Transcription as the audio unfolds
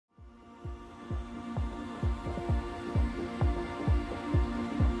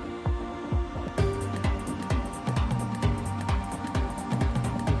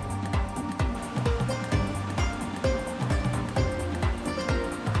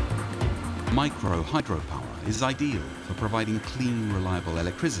Micro hydropower is ideal for providing clean, reliable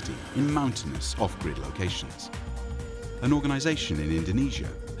electricity in mountainous off-grid locations. An organization in Indonesia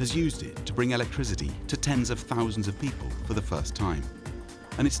has used it to bring electricity to tens of thousands of people for the first time.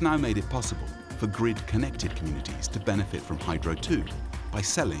 And it's now made it possible for grid-connected communities to benefit from hydro too by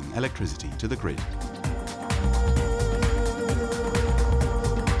selling electricity to the grid.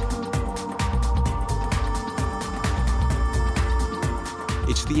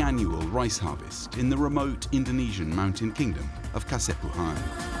 It's the annual rice harvest in the remote Indonesian mountain kingdom of Kasepuhan.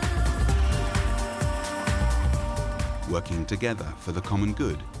 Working together for the common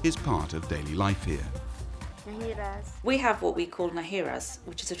good is part of daily life here. We have what we call nahiras,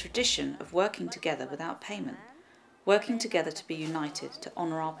 which is a tradition of working together without payment, working together to be united to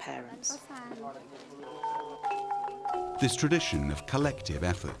honour our parents. This tradition of collective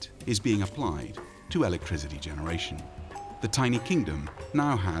effort is being applied to electricity generation. The tiny kingdom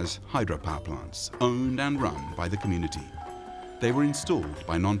now has hydropower plants owned and run by the community. They were installed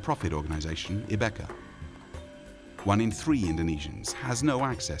by non-profit organisation IBEKA. 1 in 3 Indonesians has no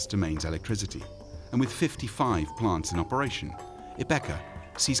access to mains electricity, and with 55 plants in operation, IBEKA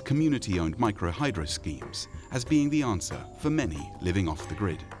sees community-owned micro-hydro schemes as being the answer for many living off the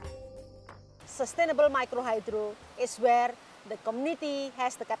grid. Sustainable microhydro is where the community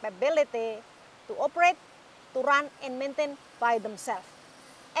has the capability to operate, to run and maintain by themselves.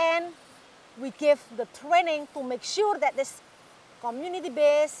 And we give the training to make sure that this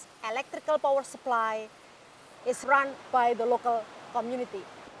community-based electrical power supply is run by the local community.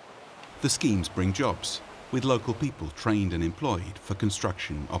 The schemes bring jobs, with local people trained and employed for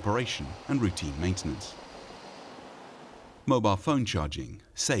construction, operation and routine maintenance. Mobile phone charging,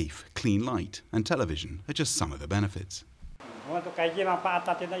 safe, clean light and television are just some of the benefits.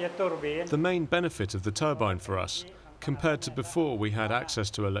 The main benefit of the turbine for us, compared to before we had access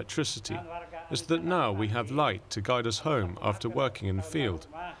to electricity, is that now we have light to guide us home after working in the field.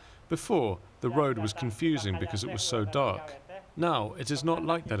 Before, the road was confusing because it was so dark. Now it is not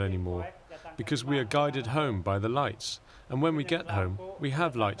like that anymore, because we are guided home by the lights, and when we get home, we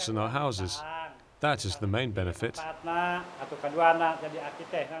have lights in our houses. That is the main benefit.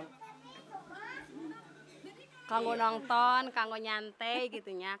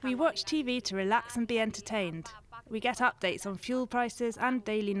 We watch TV to relax and be entertained. We get updates on fuel prices and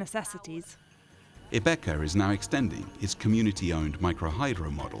daily necessities. IBEKA is now extending its community-owned microhydro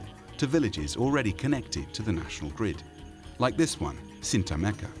model to villages already connected to the national grid, like this one,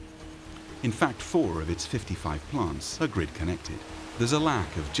 Sintameka. In fact, 4 of its 55 plants are grid connected. There's a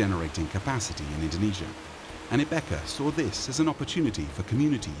lack of generating capacity in Indonesia, and IBEKA saw this as an opportunity for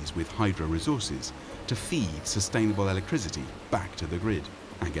communities with hydro resources to feed sustainable electricity back to the grid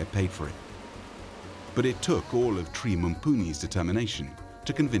and get paid for it. But it took all of Tri Mumpuni's determination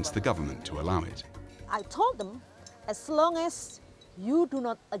to convince the government to allow it. I told them, as long as you do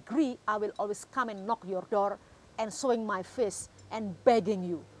not agree, I will always come and knock your door and showing my face and begging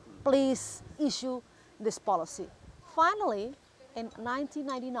you, please issue this policy. Finally, in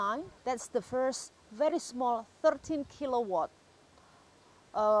 1999, that's the first very small 13 kilowatt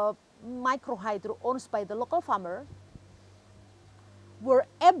microhydro owned by the local farmer were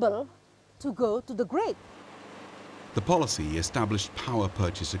able to go to the grid. The policy established power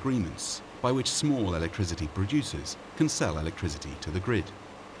purchase agreements by which small electricity producers can sell electricity to the grid.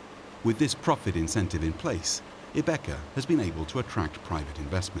 With this profit incentive in place, IBEKA has been able to attract private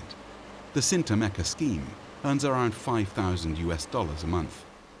investment. The Sintameka scheme earns around $5,000 a month.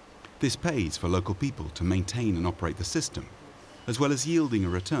 This pays for local people to maintain and operate the system, as well as yielding a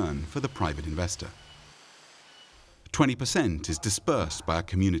return for the private investor. 20% is dispersed by a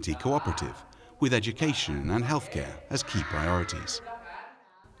community cooperative, with education and healthcare as key priorities.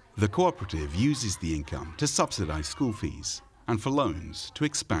 The cooperative uses the income to subsidize school fees and for loans to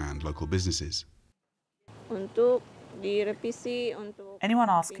expand local businesses. Anyone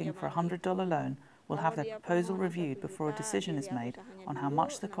asking for a $100 loan will have their proposal reviewed before a decision is made on how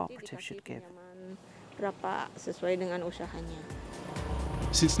much the cooperative should give.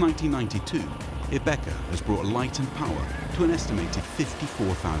 Since 1992, IBEKA has brought light and power to an estimated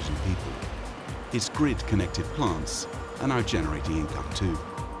 54,000 people. Its grid-connected plants are now generating income too.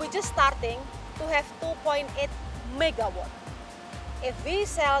 We're just starting to have 2.8 megawatt. If we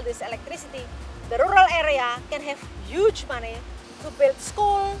sell this electricity, the rural area can have huge money to build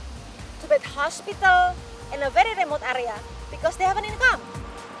school, to build hospital in a very remote area because they have an income.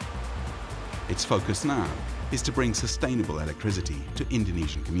 Its focus now is to bring sustainable electricity to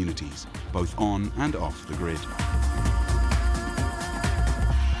Indonesian communities, both on and off the grid.